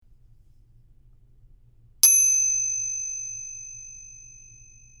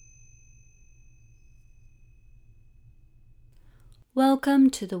Welcome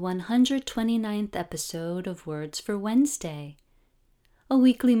to the 129th episode of Words for Wednesday, a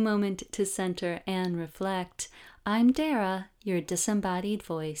weekly moment to center and reflect. I'm Dara, your disembodied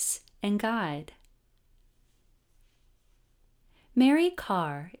voice and guide. Mary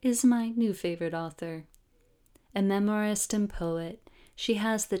Karr is my new favorite author. A memoirist and poet, she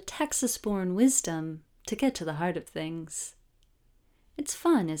has the Texas-born wisdom to get to the heart of things. It's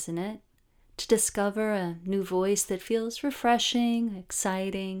fun, isn't it? To discover a new voice that feels refreshing,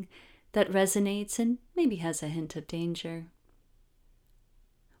 exciting, that resonates and maybe has a hint of danger.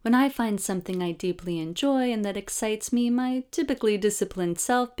 When I find something I deeply enjoy and that excites me, my typically disciplined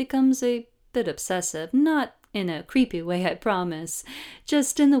self becomes a bit obsessive, not in a creepy way, I promise,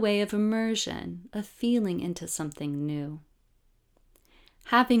 just in the way of immersion, of feeling into something new.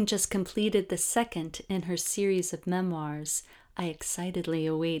 Having just completed the second in her series of memoirs, I excitedly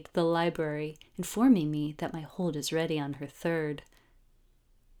await the library informing me that my hold is ready on her third.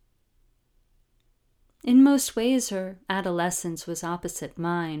 In most ways, her adolescence was opposite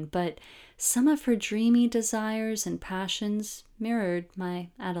mine, but some of her dreamy desires and passions mirrored my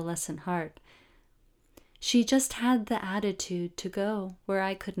adolescent heart. She just had the attitude to go where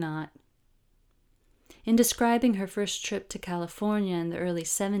I could not. In describing her first trip to California in the early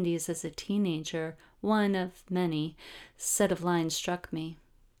 70s as a teenager, one of many set of lines struck me.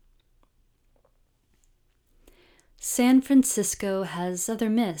 San Francisco has other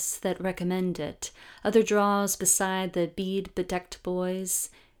myths that recommend it, other draws beside the bead-bedecked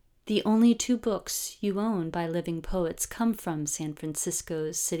boys. The only 2 books you own by living poets come from San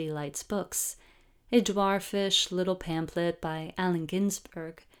Francisco's City Lights books, a dwarfish little pamphlet by Allen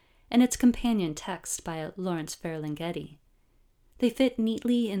Ginsberg, and its companion text by Lawrence Ferlinghetti. They fit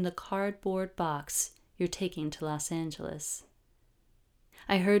neatly in the cardboard box you're taking to Los Angeles.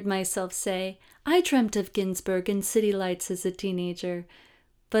 I heard myself say, I dreamt of Ginsberg and City Lights as a teenager,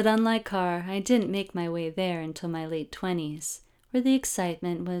 but unlike Karr, I didn't make my way there until my late 20s, where the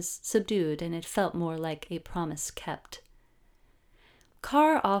excitement was subdued and it felt more like a promise kept.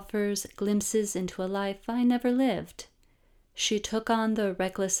 Karr offers glimpses into a life I never lived. She took on the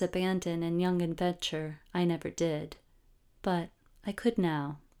reckless abandon and young adventure I never did, but I could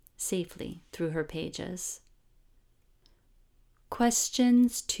now, safely through her pages.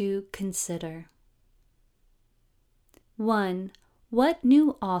 Questions to consider. 1. What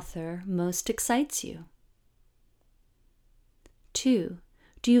new author most excites you? 2.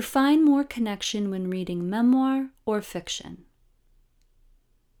 Do you find more connection when reading memoir or fiction?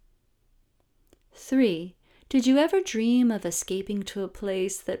 3. Did you ever dream of escaping to a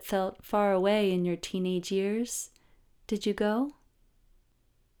place that felt far away in your teenage years? Did you go?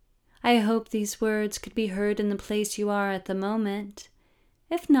 I hope these words could be heard in the place you are at the moment.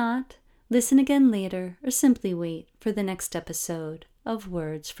 If not, listen again later or simply wait for the next episode of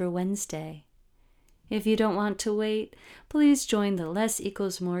Words for Wednesday. If you don't want to wait, please join the Less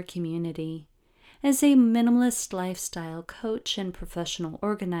Equals More community. As a minimalist lifestyle coach and professional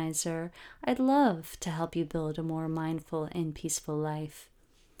organizer, I'd love to help you build a more mindful and peaceful life.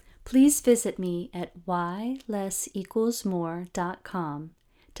 Please visit me at whylessequalsmore.com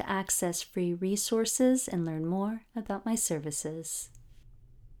to access free resources and learn more about my services.